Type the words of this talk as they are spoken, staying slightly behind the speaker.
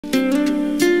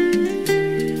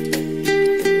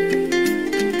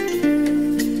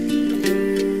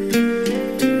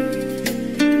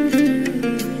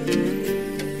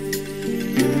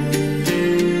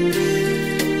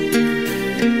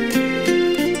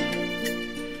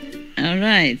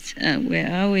right,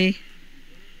 where are we?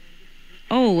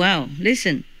 Oh, wow,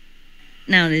 listen.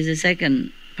 Now there's a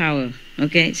second power,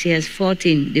 okay? She has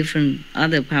 14 different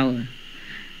other power.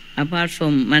 Apart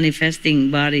from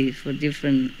manifesting body for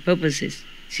different purposes,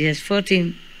 she has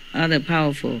 14 other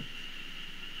powerful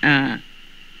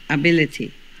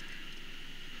ability.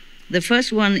 The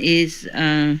first one is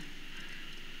the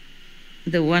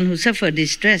one who suffer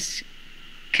distress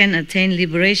can attain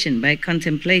liberation by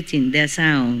contemplating their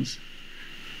sounds,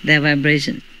 their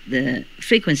vibration, the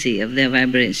frequency of their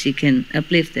vibration. She can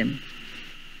uplift them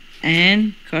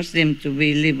and cause them to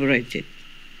be liberated.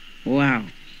 Wow.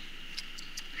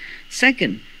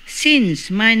 Second, since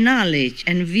my knowledge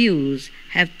and views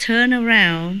have turned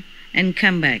around and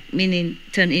come back, meaning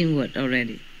turn inward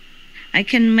already, I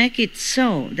can make it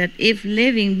so that if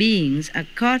living beings are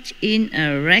caught in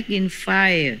a raging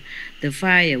fire, the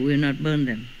fire will not burn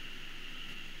them.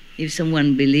 If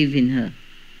someone believes in her,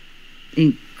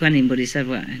 in Kuan Yin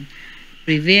Bodhisattva, and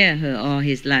revere her all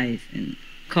his life and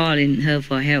call in her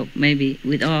for help, maybe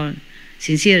with all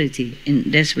sincerity in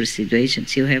desperate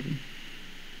situations, she'll help.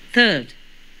 Third,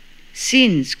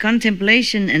 since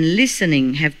contemplation and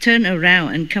listening have turned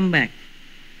around and come back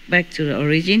to the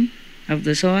origin of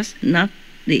the source, not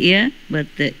the ear, but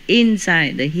the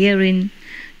inside, the hearing,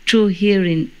 true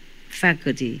hearing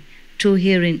faculty, true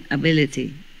hearing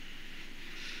ability,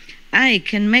 I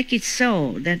can make it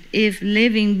so that if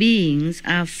living beings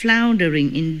are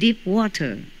floundering in deep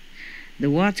water, the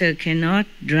water cannot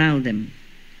drown them.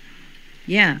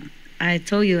 Yeah, I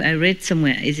told you, I read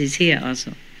somewhere, it is here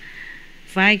also.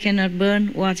 Fire cannot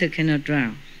burn, water cannot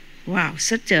drown. Wow,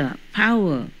 such a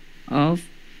power of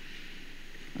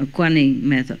a Kuan Yin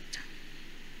method.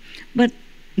 But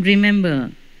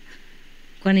remember,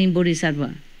 Kuan Yin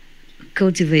Bodhisattva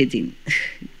cultivating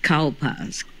cow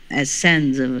paths as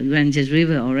sands of Ganges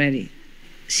River already.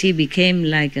 She became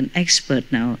like an expert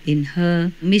now in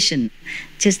her mission,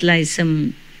 just like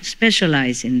some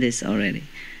specialized in this already.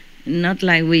 Not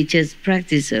like we just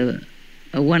practice a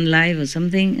one life or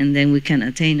something and then we can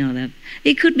attain all that.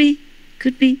 It could be.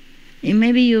 And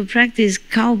maybe you practice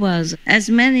cow paths as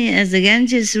many as the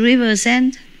Ganges River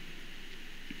sand.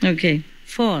 Okay.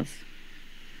 Fourth,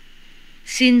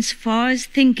 since false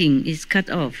thinking is cut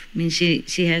off, means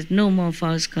she has no more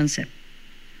false concept.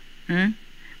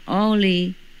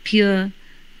 Only pure,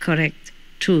 correct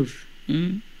truth.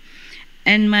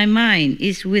 And my mind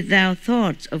is without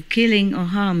thoughts of killing or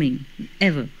harming,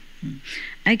 ever.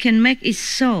 I can make it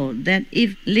so that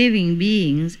if living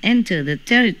beings enter the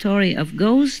territory of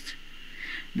ghosts,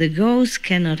 the ghosts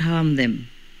cannot harm them.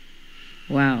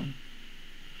 Wow.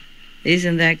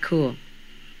 Isn't that cool?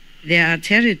 There are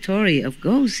territory of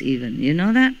ghosts even, you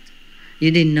know that?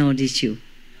 You didn't know, did you?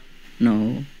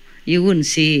 No, you wouldn't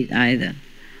see it either.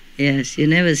 Yes, you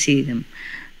never see them.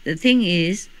 The thing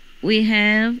is, we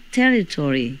have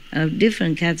territory of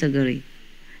different category.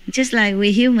 Just like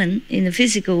we human, in the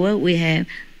physical world, we have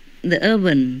the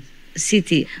urban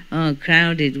city,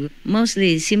 crowded with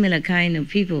mostly similar kind of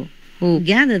people who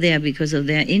gather there because of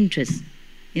their interests.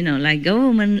 You know, like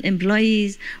government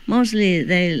employees, mostly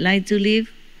they like to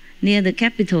live near the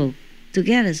capital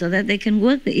together so that they can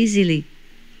work easily.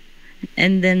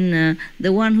 And then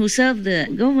the one who serve the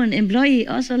government employee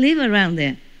also live around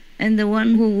there. And the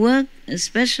one who work,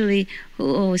 especially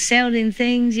who are selling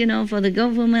things, you know, for the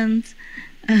government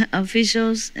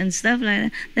officials and stuff like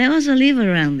that, they also live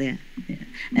around there. Yeah.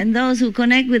 And those who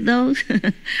connect with those,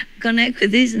 connect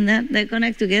with this and that, they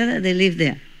connect together, they live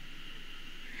there.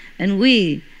 And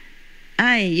we,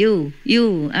 I, you,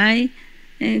 I,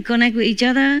 connect with each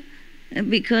other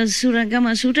because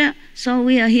Surangama Sutra, so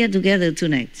we are here together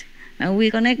tonight. And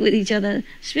we connect with each other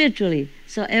spiritually.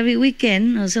 So every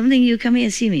weekend or something, you come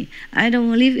here see me. I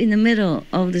don't live in the middle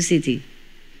of the city.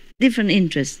 Different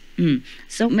interests.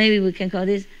 So maybe we can call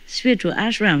this spiritual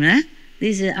ashram. Huh?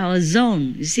 This is our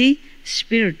zone, you see?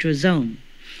 Spiritual zone.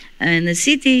 And the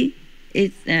city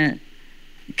is a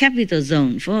capital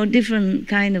zone for different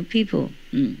kind of people.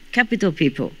 Capital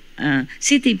people.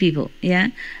 City people, yeah,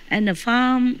 and the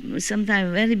farm,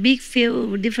 sometimes very big field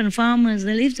with different farmers,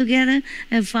 they live together,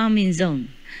 and farming zone.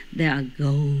 There are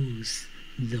ghost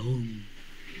zone.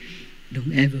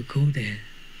 Don't ever go there.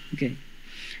 Okay.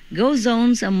 Ghost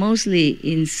zones are mostly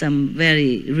in some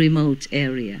very remote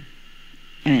area,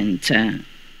 and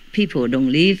people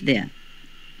don't live there.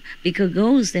 Because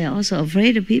ghosts, they are also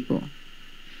afraid of people.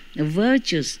 The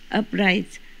virtuous,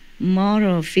 upright,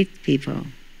 moral, fit people.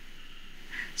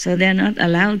 So they're not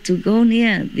allowed to go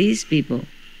near these people.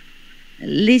 At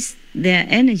least their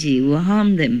energy will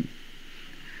harm them.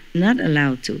 Not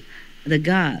allowed to. The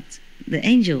gods, the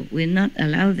angel will not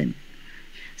allow them.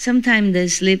 Sometimes they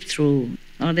slip through,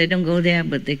 or they don't go there,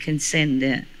 but they can send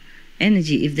their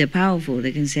energy. If they're powerful,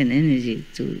 they can send energy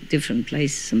to different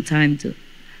places, sometimes to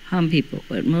harm people.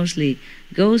 But mostly,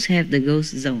 ghosts have the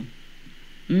ghost zone.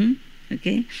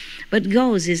 Okay? But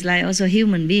ghosts is like also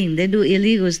human being. They do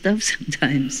illegal stuff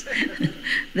sometimes.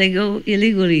 They go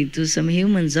illegally to some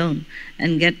human zone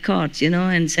and get caught,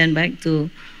 and sent back to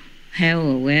hell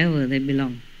or wherever they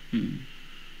belong.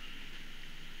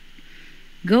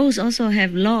 Ghosts also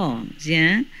have laws,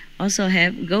 also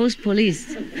have ghost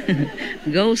police,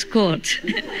 ghost court,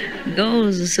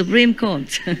 ghost Supreme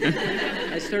Court.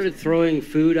 I started throwing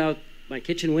food out my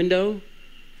kitchen window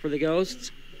for the ghosts,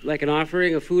 like an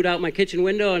offering of food out my kitchen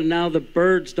window, and now the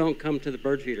birds don't come to the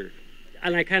bird feeder.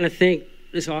 And I kind of think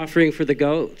this offering for the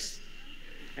ghosts.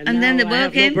 And then the I bird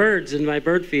have came? no birds in my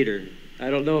bird feeder.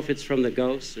 I don't know if it's from the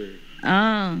ghosts or...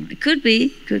 Oh, it could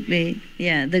be.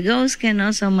 Yeah, the ghost can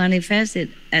also manifest it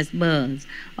as birds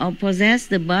or possess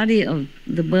the body of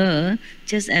the bird,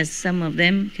 just as some of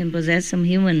them can possess some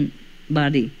human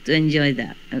body to enjoy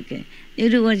that. Okay, you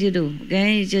do what you do.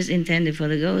 Okay, you just intend it for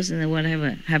the ghost, and then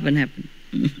whatever happen.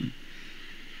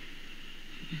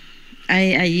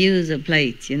 I use a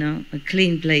plate, a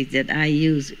clean plate that I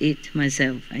eat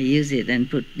myself. I use it and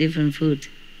put different food.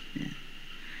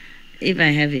 If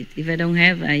I have it. If I don't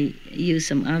have, I use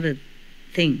some other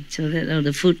thing so that all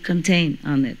the food contained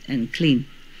on it and clean.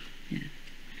 Yeah.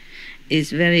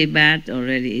 It's very bad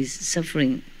already. It's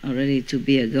suffering already to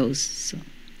be a ghost. So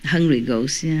hungry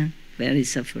ghost, very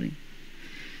suffering.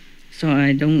 So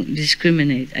I don't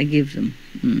discriminate. I give them.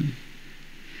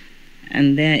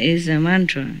 And there is a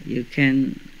mantra. You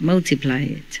can multiply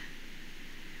it.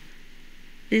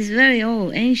 It's very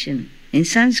old, ancient, in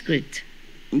Sanskrit.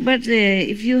 But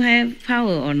if you have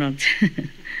power or not,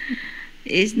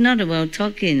 it's not about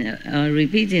talking or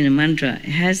repeating a mantra.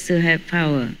 It has to have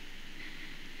power.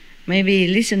 Maybe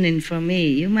listening from me,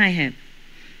 you might have.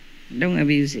 Don't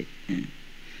abuse it.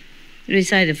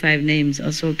 Recite the 5 names,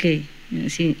 also okay.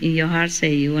 See, in your heart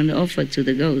say you want to offer to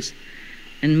the ghost,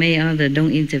 and may others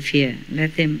don't interfere.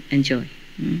 Let them enjoy.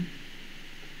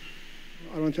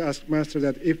 I want to ask Master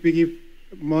that if we give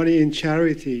money in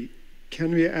charity,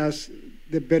 can we ask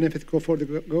the benefit go for the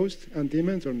ghost and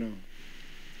demons or no?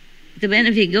 The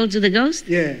benefit go to the ghost?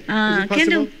 Yeah. Is it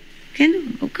possible? Can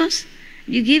do, of course.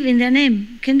 You give in their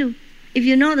name, can do. If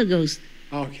you know the ghost.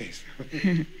 Okay.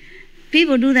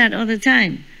 People do that all the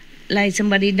time. Like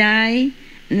somebody die,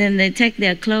 and then they take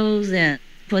their clothes, their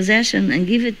possession, and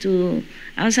give it to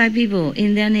outside people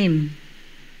in their name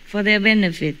for their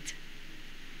benefit.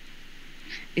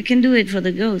 You can do it for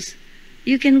the ghost.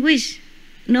 You can wish.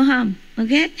 No harm,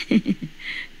 okay?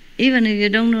 Even if you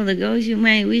don't know the ghost, you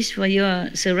may wish for your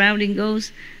surrounding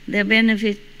ghosts, their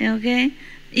benefit, okay?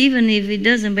 Even if it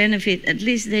doesn't benefit, at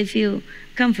least they feel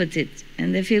comforted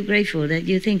and they feel grateful that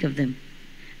you think of them.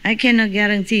 I cannot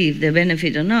guarantee if they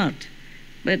benefit or not,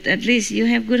 but at least you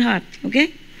have good heart,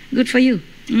 okay? Good for you.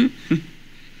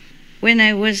 When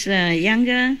I was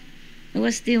younger, I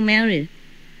was still married.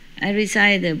 I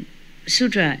recite the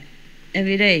sutra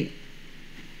every day.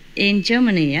 In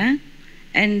Germany,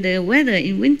 and the weather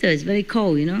in winter is very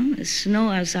cold, snow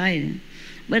outside.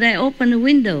 But I open a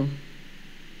window.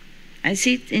 I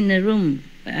sit in a room.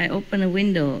 I open a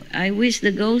window. I wish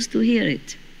the ghosts to hear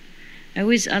it. I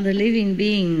wish other living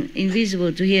being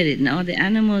invisible to hear it, and all the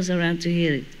animals around to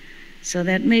hear it, so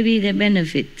that maybe they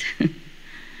benefit.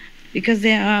 Because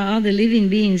there are other living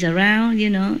beings around,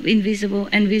 invisible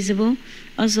and visible.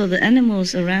 Also the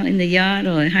animals around in the yard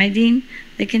or hiding,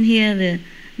 they can hear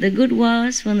the good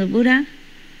words from the Buddha,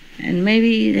 and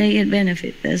maybe they get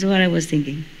benefit. That's what I was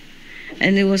thinking.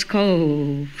 And it was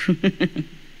cold.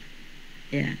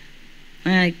 Yeah.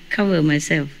 I cover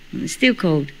myself. It's still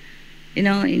cold. In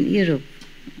Europe,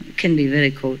 it can be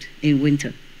very cold in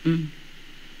winter.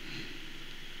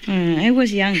 I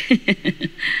was young.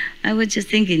 I was just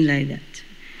thinking like that.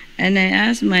 And I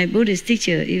asked my Buddhist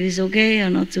teacher if it's okay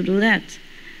or not to do that,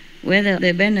 whether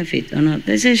they benefit or not.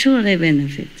 They said, sure, they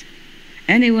benefit.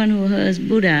 Anyone who hears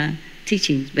Buddha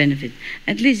teachings benefit.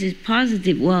 At least it's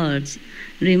positive words.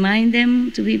 Remind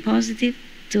them to be positive,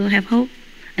 to have hope,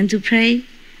 and to pray.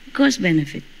 Of course,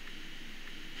 benefit.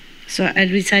 So I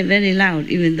recite very loud,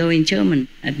 even though in German,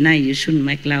 at night you shouldn't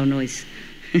make loud noise.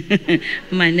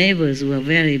 My neighbors were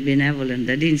very benevolent.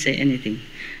 They didn't say anything.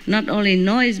 Not only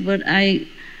noise, but I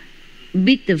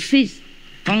beat the fist.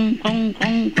 Gong, gong,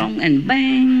 gong, gong, and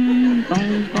bang,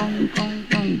 gong, gong, gong,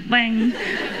 gong, bang.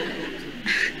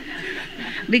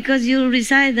 Because you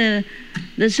recite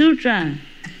the sutra,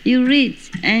 you read,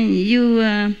 and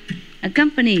you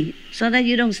accompany so that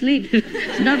you don't sleep.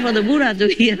 It's not for the Buddha to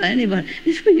hear anybody.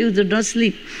 It's for you to not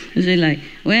sleep. It's like,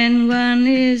 when one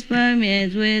is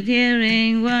permeated with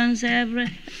hearing, one separate.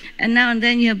 And now and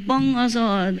then you have bong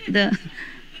also,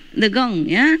 the gong,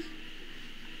 yeah?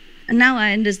 And now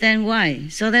I understand why,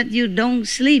 so that you don't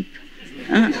sleep.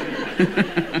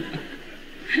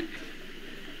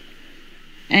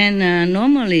 And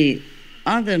normally,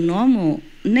 other normal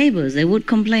neighbors, they would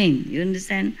complain, you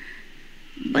understand?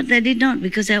 But they did not,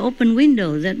 because they opened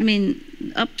windows. That means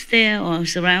upstairs or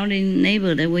surrounding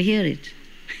neighbor, they will hear it.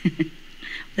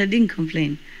 They didn't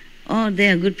complain. Oh, they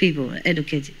are good people,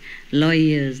 educated.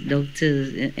 Lawyers,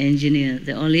 doctors, engineers,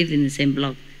 they all live in the same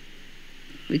block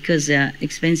because they are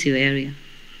expensive area,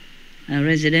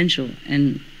 residential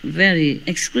and very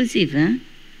exclusive, huh?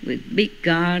 With big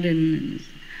garden,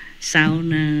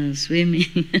 sauna,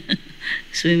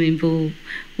 swimming pool,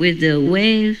 with the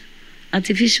wave,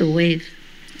 artificial wave.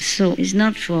 So it's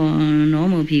not for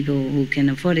normal people who can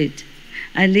afford it.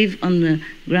 I live on the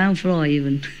ground floor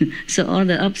even, so all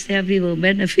the upstairs people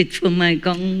benefit from my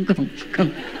gong.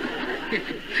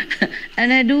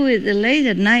 And I do it late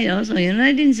at night also, I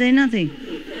didn't say nothing.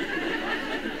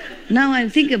 Now I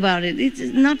think about it, it's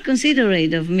not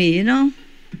considerate of me,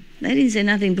 They didn't say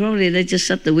nothing, probably they just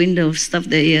shut the window, stuff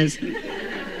their ears.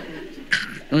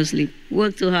 Go sleep.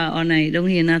 Work too hard all night, don't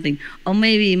hear nothing. Or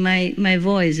maybe my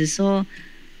voice is so,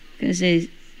 can I say,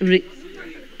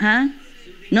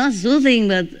 not soothing,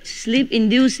 but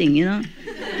sleep-inducing, Yeah.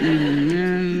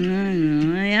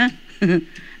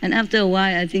 And after a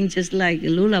while, I think just like a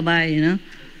lullaby,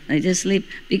 I just sleep.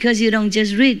 Because you don't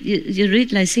just read, you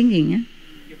read like singing, yeah?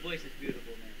 Your voice is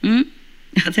beautiful, man.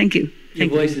 Oh, thank you. Your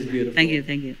voice is beautiful. Thank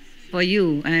you. For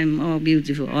you, I am all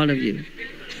beautiful, all of you.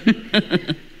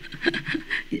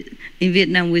 In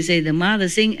Vietnam, we say the mother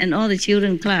sing and all the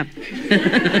children clap.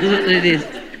 That's what it is.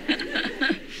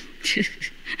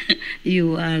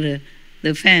 You are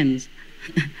the fans.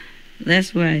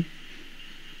 That's why.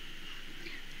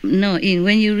 No,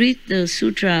 when you read the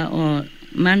sutra or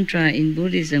mantra in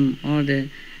Buddhism or the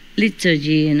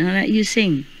liturgy and all that, you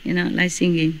sing, like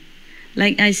singing.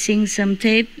 Like I sing some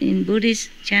tape in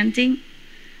Buddhist chanting.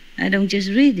 I don't just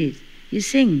read it. You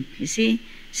sing, you see?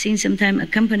 Sing sometimes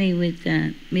accompanied with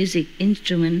music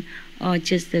instrument or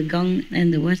just the gong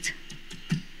and the what?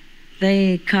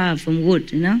 They carve from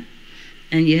wood,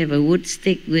 And you have a wood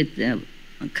stick with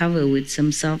cover with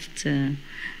some soft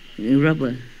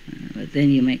rubber. But then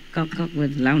you make cock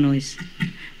with loud noise.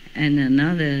 And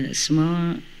another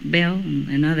small bell,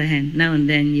 another hand. Now and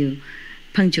then you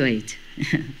punctuate.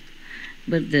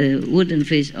 But the wooden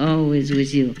fish always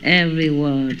with you, every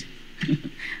word.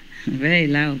 Very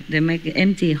loud. They make an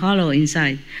empty hollow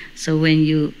inside. So when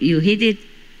you hit it,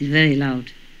 it's very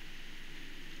loud.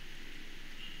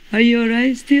 Are you all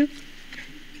right still?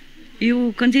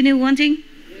 You continue wanting?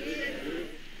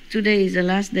 Today is the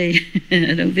last day.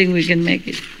 I don't think we can make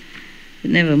it.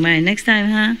 But never mind. Next time,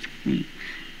 huh?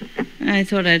 I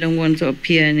thought I don't want to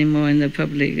appear anymore in the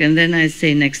public. And then I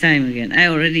say next time again. I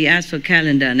already asked for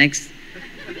calendar next.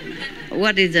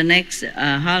 What is the next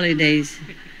holidays?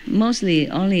 Mostly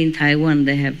only in Taiwan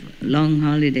they have long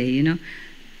holiday,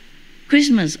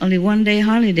 Christmas, only 1 day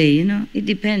holiday, It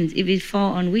depends. If it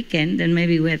fall on weekend, then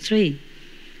maybe we have 3.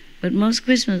 But most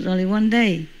Christmas, only 1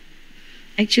 day.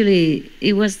 Actually,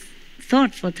 it was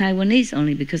thought for Taiwanese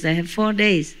only because they have 4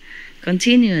 days,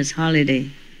 continuous holiday.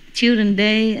 Children's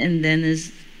Day, and then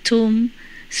there's Tomb,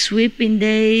 Sweeping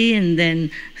Day, and then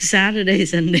Saturday,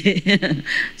 Sunday.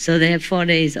 So they have 4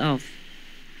 days off.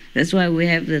 That's why we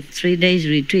have the 3 days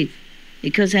retreat.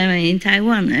 Because I'm in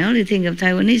Taiwan, I only think of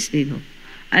Taiwanese people.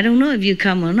 I don't know if you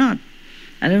come or not.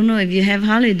 I don't know if you have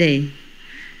holiday.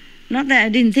 Not that I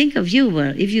didn't think of you,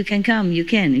 but if you can come, you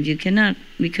can. If you cannot,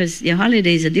 because your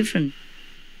holidays are different.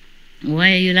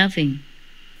 Why are you laughing?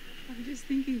 I'm just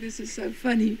thinking this is so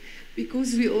funny.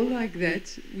 Because we all like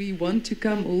that, we want to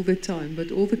come all the time, but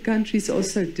all the countries are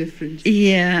so different.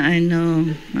 Yeah, I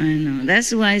know.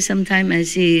 That's why sometimes I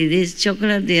see this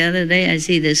chocolate, the other day I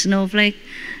see the snowflake.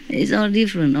 It's all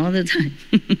different all the time.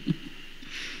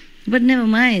 But never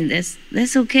mind,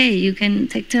 that's okay. You can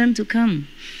take turn to come.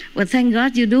 Well, thank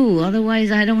God you do,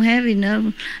 otherwise I don't have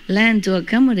enough land to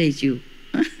accommodate you.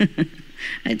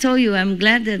 I told you I'm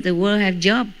glad that the world have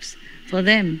jobs for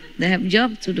them. They have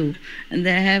job to do, and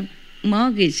they have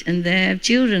mortgage, and they have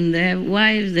children, they have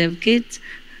wives, they have kids.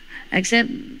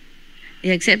 Except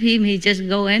him, he just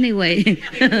go anyway.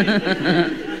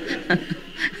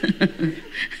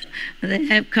 They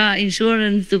have car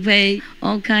insurance to pay,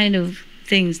 all kind of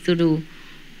things to do.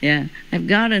 Yeah, have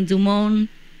garden to mow.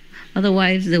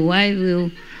 Otherwise, the wife will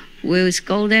will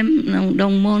scold them, no,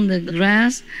 don't mow the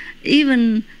grass.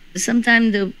 Even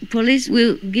sometimes the police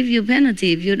will give you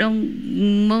penalty if you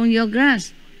don't mow your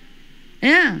grass.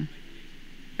 Yeah,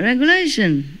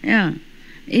 regulation, yeah.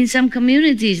 In some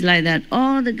communities like that,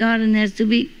 all the garden has to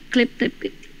be clip, clip,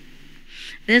 clip.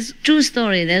 There's true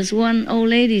story. There's one old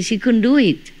lady, she couldn't do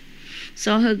it.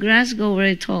 So her grass go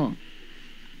very tall.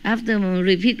 After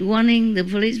repeat warning, the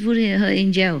police put her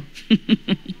in jail.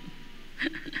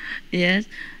 Yes.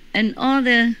 And all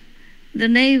the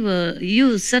neighbor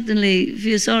youth suddenly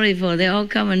feel sorry for. They all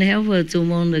come and help her to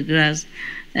mow the grass.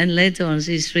 And later on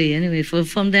she's free. Anyway,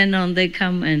 from then on they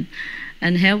come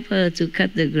and help her to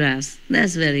cut the grass.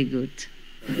 That's very good.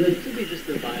 It could be just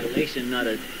a violation,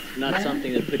 not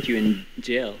something that put you in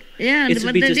jail. Yeah,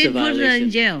 but they did put her in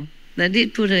jail. They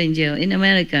did put her in jail in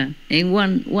America, in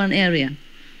one area.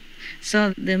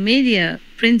 So the media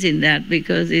printed that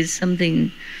because it's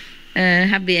something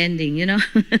happy ending, you know.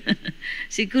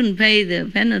 She couldn't pay the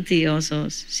penalty also.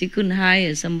 She couldn't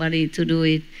hire somebody to do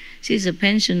it. She's a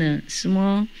pensioner,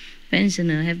 small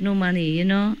pensioner, have no money, you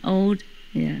know, old,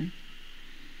 yeah.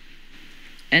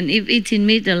 And if eating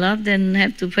meat a lot, then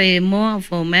have to pay more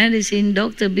for medicine,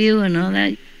 doctor bill and all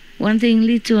that. One thing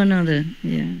leads to another,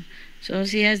 yeah. So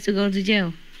she has to go to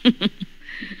jail.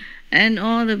 And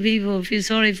all the people feel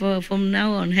sorry for her from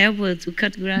now on, help her to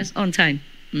cut grass on time,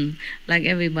 like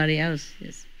everybody else,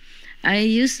 yes. I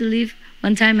used to live,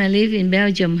 one time I lived in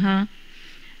Belgium,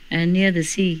 and near the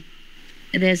sea.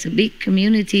 There's a big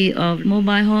community of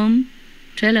mobile home,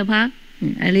 trailer park.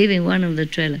 I live in one of the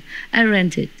trailer. I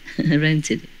rented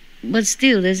it. But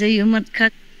still, they say you must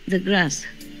cut the grass.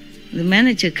 The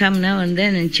manager come now and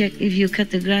then and check if you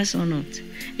cut the grass or not.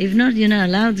 If not, you're not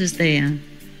allowed to stay, huh?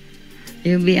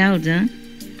 You'll be out, huh?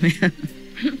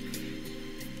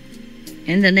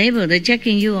 And the neighbor, they're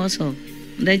checking you also.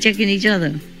 They're checking each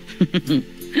other.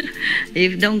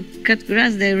 If don't cut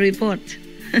grass, they report.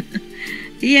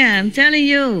 Yeah, I'm telling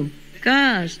you,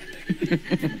 gosh.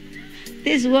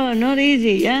 This world not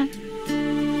easy, yeah?